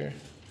change here.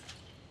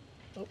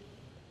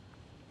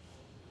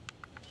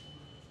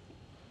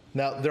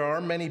 Now, there are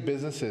many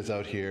businesses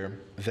out here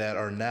that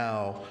are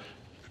now,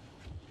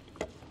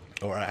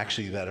 or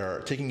actually that are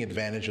taking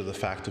advantage of the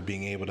fact of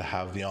being able to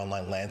have the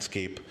online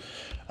landscape,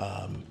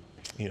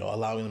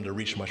 allowing them to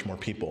reach much more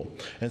people.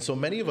 And so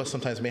many of us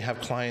sometimes may have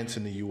clients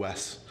in the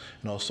U.S.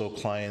 and also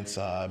clients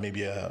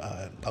maybe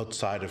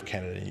outside of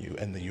Canada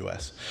and the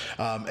U.S.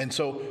 And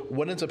so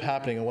what ends up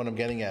happening, and what I'm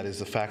getting at, is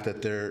the fact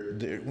that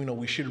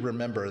we should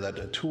remember that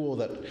a tool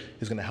that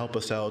is going to help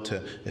us out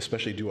to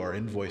especially do our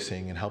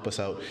invoicing and help us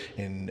out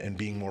in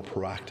being more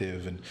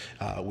proactive and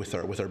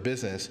with our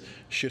business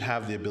should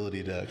have the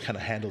ability to kind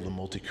of handle the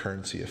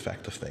multi-currency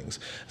effect of things.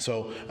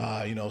 So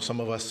some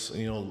of us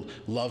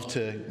love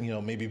to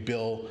maybe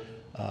bill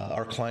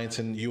our clients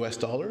in US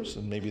dollars,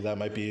 and maybe that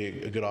might be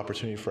a good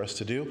opportunity for us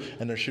to do,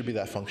 and there should be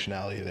that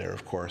functionality there,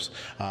 of course,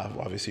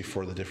 obviously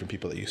for the different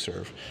people that you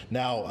serve.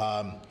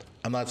 Now,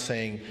 I'm not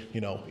saying,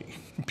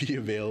 be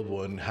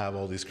available and have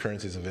all these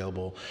currencies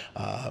available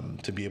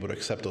to be able to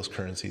accept those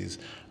currencies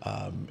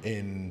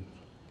in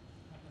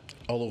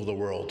all over the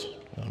world.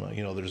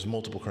 There's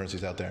multiple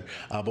currencies out there.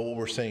 But what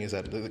we're saying is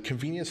that the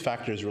convenience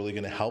factor is really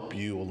going to help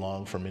you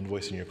along from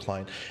invoicing your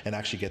client and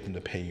actually get them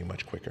to pay you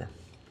much quicker.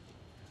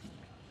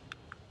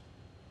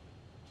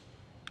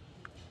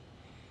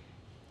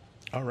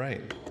 All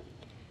right.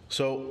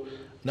 So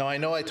now I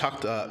know I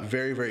talked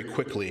very, very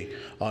quickly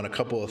on a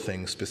couple of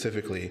things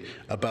specifically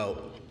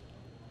about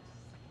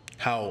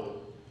how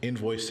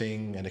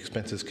invoicing and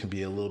expenses can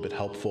be a little bit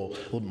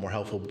more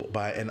helpful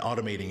by and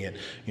automating it,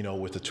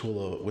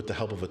 with the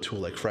help of a tool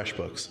like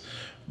FreshBooks.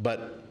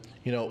 But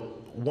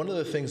one of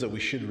the things that we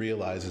should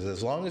realize is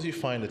as long as you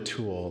find a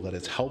tool that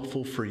is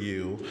helpful for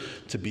you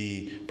to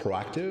be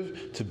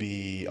proactive, to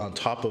be on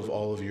top of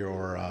all of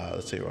your,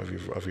 let's say,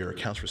 of your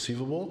accounts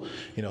receivable,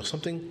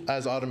 something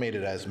as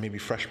automated as maybe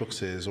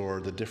FreshBooks is, or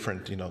the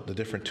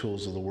different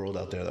tools of the world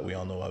out there that we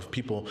all know of.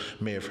 People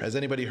may have. Has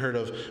anybody heard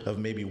of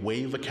maybe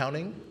Wave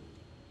accounting?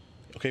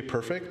 Okay,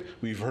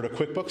 perfect. We've heard of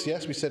QuickBooks.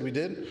 Yes, we said we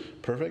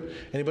did. Perfect.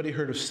 Anybody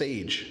heard of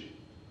Sage?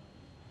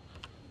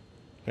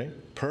 Okay,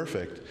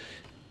 perfect.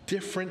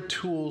 Different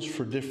tools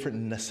for different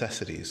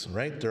necessities,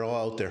 right? They're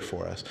all out there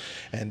for us.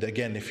 And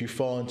again, if you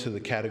fall into the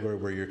category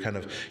where you're kind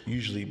of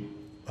usually,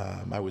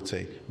 I would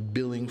say,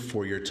 billing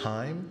for your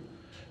time,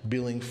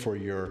 billing for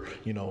your,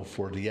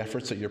 for the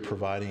efforts that you're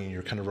providing, and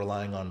you're kind of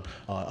relying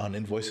on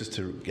invoices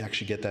to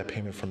actually get that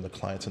payment from the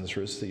clients and the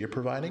services that you're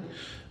providing,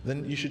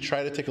 then you should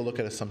try to take a look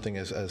at something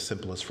as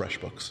simple as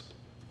FreshBooks.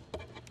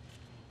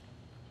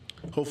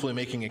 Hopefully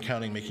making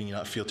you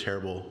not feel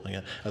terrible,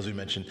 as we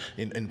mentioned,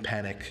 in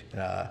panic,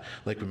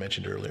 like we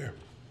mentioned earlier.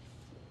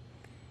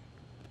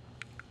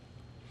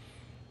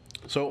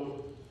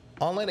 So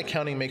online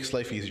accounting makes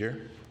life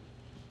easier.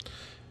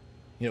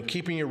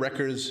 Keeping your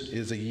records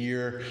is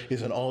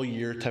an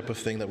all-year type of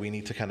thing that we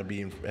need to kind of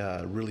be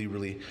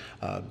really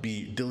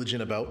be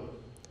diligent about.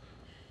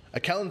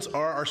 Accountants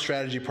are our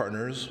strategy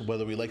partners,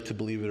 whether we like to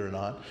believe it or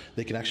not.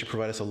 They can actually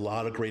provide us a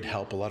lot of great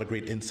help, a lot of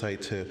great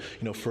insight to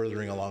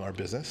furthering along our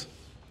business.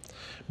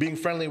 Being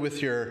friendly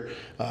with your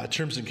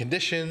terms and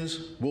conditions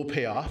will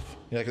pay off,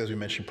 as we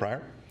mentioned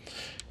prior.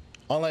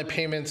 Online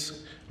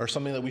payments are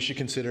something that we should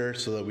consider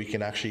so that we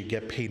can actually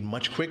get paid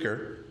much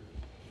quicker.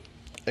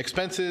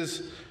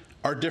 Expenses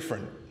are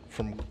different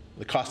from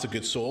the cost of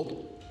goods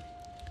sold.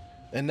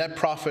 And net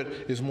profit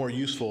is more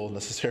useful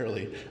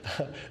necessarily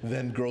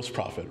than gross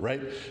profit,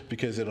 right?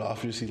 Because it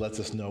obviously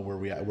lets us know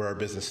where our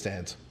business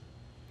stands.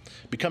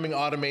 Becoming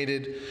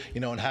automated,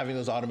 and having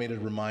those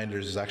automated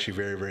reminders is actually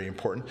very, very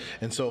important.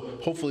 And so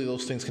hopefully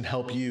those things can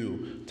help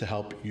you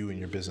and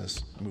your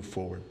business move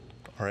forward.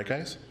 All right,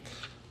 guys?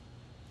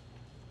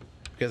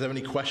 You guys have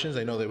any questions?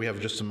 I know that we have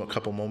just a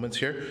couple moments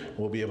here.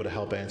 We'll be able to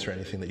help answer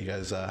anything that you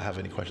guys have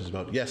any questions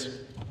about. Yes?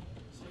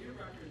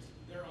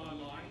 They're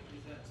online?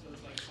 So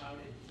it's like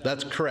clouded?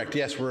 That's correct.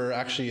 Yes,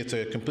 it's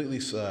a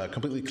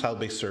completely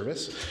cloud-based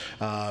service,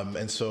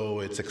 and so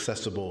it's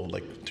accessible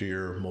to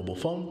your mobile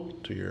phone,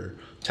 to your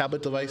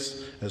tablet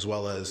device, as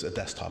well as a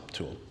desktop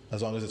tool,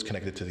 as long as it's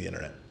connected to the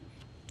internet.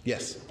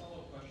 Yes.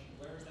 Follow-up question: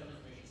 where is that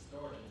information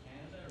stored, in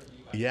Canada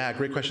or the US? Yeah,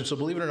 great question. So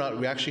believe it or not,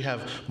 we actually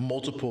have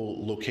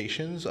multiple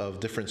locations of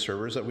different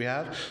servers that we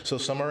have. So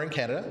some are in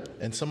Canada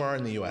and some are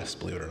in the US,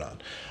 believe it or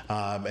not.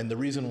 And the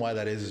reason why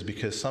that is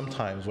because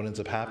sometimes what ends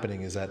up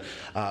happening is that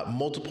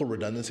multiple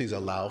redundancies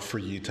allow for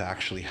you to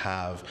actually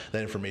have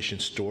that information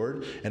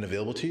stored and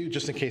available to you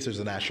just in case there's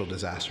a natural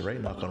disaster,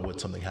 right? Knock on wood,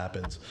 something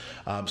happens.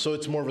 So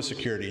it's more of a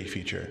security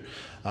feature.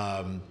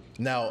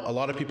 Now, a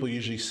lot of people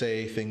usually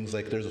say things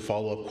like there's a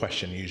follow-up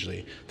question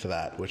usually to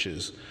that, which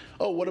is,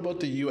 oh, what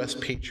about the U.S.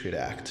 Patriot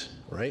Act,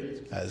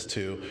 right? As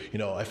to,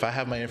 if I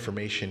have my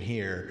information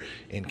here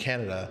in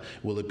Canada,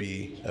 will it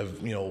be,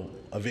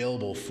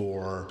 available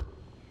for,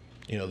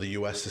 the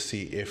U.S. to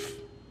see if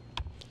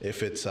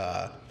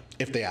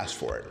they ask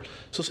for it.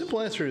 So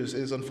simple answer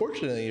is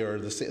unfortunately, or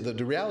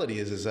the reality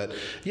is that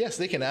yes,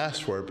 they can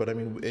ask for it, but I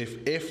mean,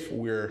 if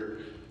we're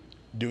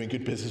doing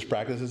good business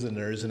practices and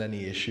there isn't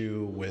any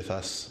issue with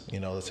us,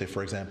 let's say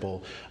for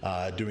example,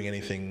 doing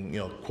anything,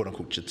 quote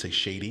unquote, should say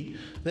shady,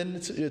 then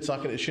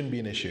it shouldn't be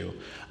an issue.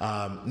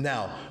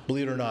 Now,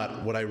 believe it or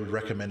not, what I would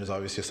recommend is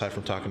obviously, aside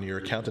from talking to your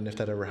accountant, if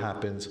that ever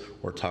happens,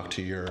 or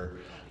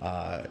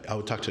I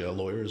would talk to a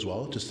lawyer as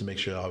well, just to make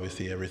sure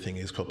obviously everything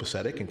is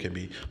copacetic and can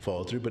be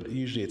followed through, but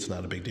usually it's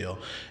not a big deal.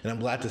 And I'm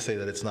glad to say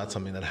that it's not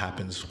something that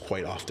happens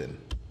quite often.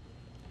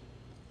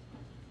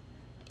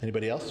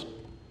 Anybody else?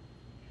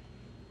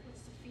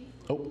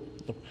 Oh,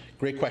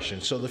 great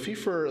question. So the fee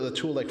for the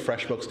tool like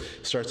FreshBooks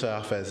starts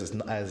off as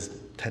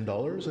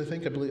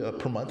 $10, I believe,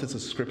 per month. It's a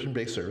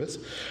subscription-based service.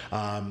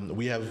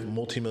 We have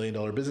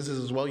multi-million-dollar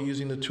businesses as well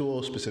using the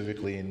tool,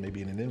 specifically in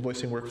maybe in an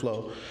invoicing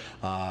workflow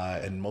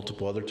and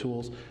multiple other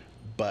tools.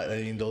 But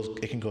I mean,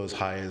 it can go as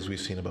high as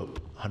we've seen about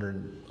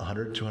 $100,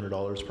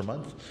 $200 per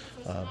month.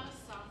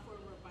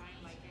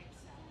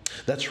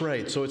 That's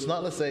right. So it's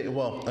not, let's say,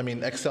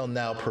 Excel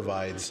now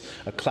provides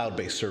a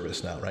cloud-based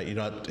service now, right?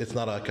 It's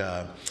not like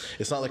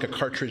a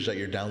cartridge that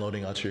you're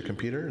downloading onto your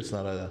computer. It's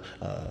not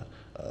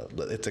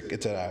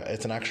it's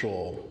an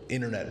actual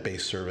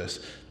internet-based service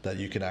that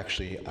you can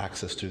actually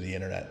access through the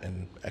internet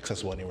and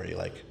accessible anywhere you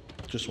like.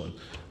 Just one.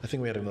 I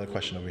think we had another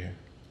question over here.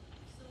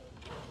 So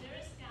there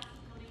is staff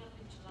coming up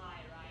in July,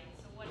 right?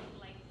 So when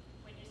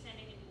you're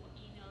sending emails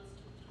to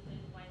the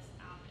invoice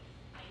app,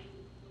 are you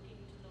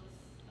looking into those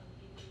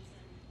emails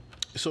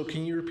and So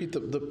can you repeat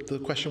the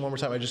question one more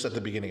time? I just at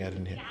the beginning I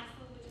didn't hear. gas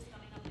flow, which is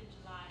coming up in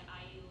July,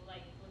 are you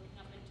looking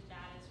up into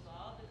that as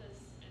well? Because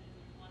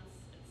once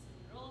it's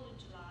enrolled in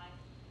July,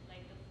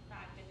 the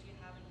fact that you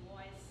have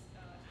invoice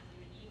and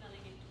you're emailing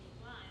it to the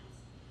clients,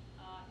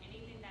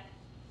 anything that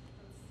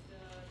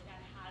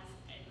has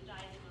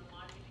advertising or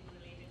marketing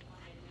related on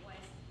the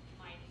invoice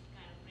might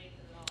kind of break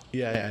the law.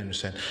 Yeah, I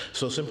understand.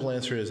 So simple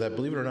answer is that,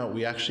 believe it or not,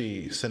 we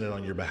actually send it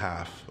on your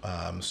behalf.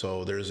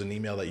 So there's an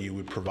email that you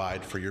would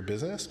provide for your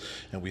business,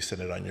 and we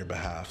send it on your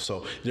behalf.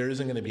 So there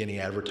isn't going to be any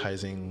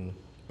advertising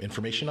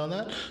information on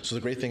that. So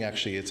the great thing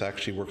it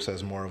actually works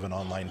as more of an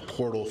online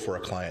portal for a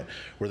client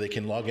where they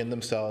can log in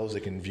themselves, they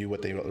can view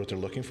what they're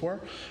looking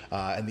for,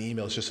 and the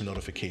email is just a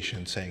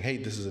notification saying, hey,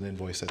 this is an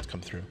invoice that's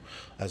come through,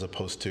 as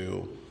opposed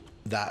to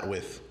that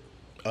with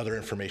other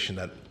information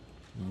that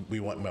we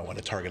might want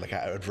to target, like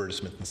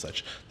advertisements and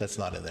such. That's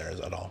not in there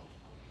at all.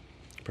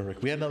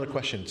 Perfect. We had another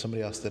question.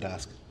 Somebody else did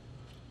ask.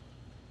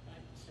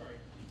 Sorry.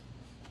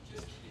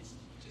 It's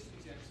just an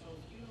example. So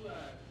if you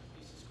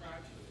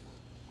subscribe to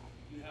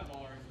it, you have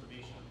all our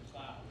information on the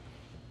cloud.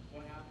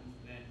 What happens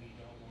then we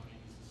don't want to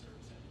use the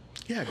service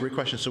anymore? Yeah, great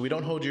question. So we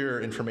don't hold your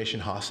information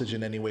hostage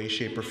in any way,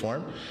 shape, or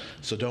form.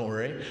 So don't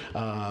worry.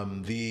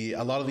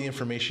 A lot of the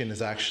information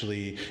is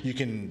actually, you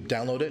can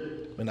download it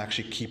and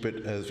actually keep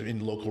it as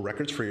in local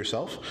records for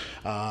yourself.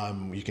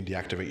 You can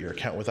deactivate your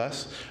account with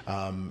us,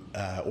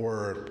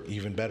 or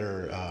even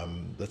better,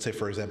 let's say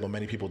for example,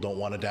 many people don't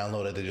want to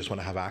download it; they just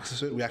want to have access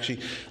to it. We actually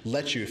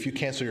let you, if you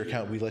cancel your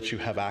account, we let you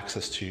have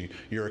access to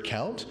your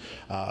account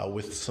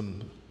with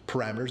some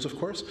parameters, of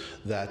course,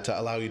 that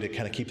allow you to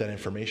kind of keep that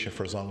information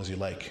for as long as you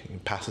like,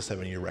 past the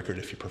 7-year record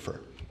if you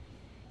prefer.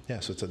 Yeah,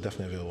 so it's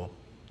definitely available.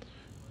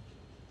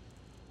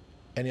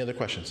 Any other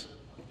questions?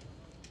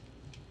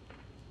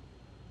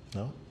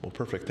 No? Well,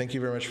 perfect. Thank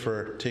you very much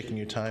for taking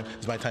your time.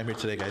 It's my time here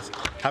today, guys.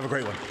 Have a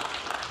great one.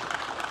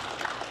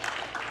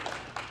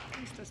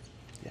 Thanks, Dustin.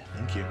 Yeah,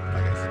 thank you. Bye.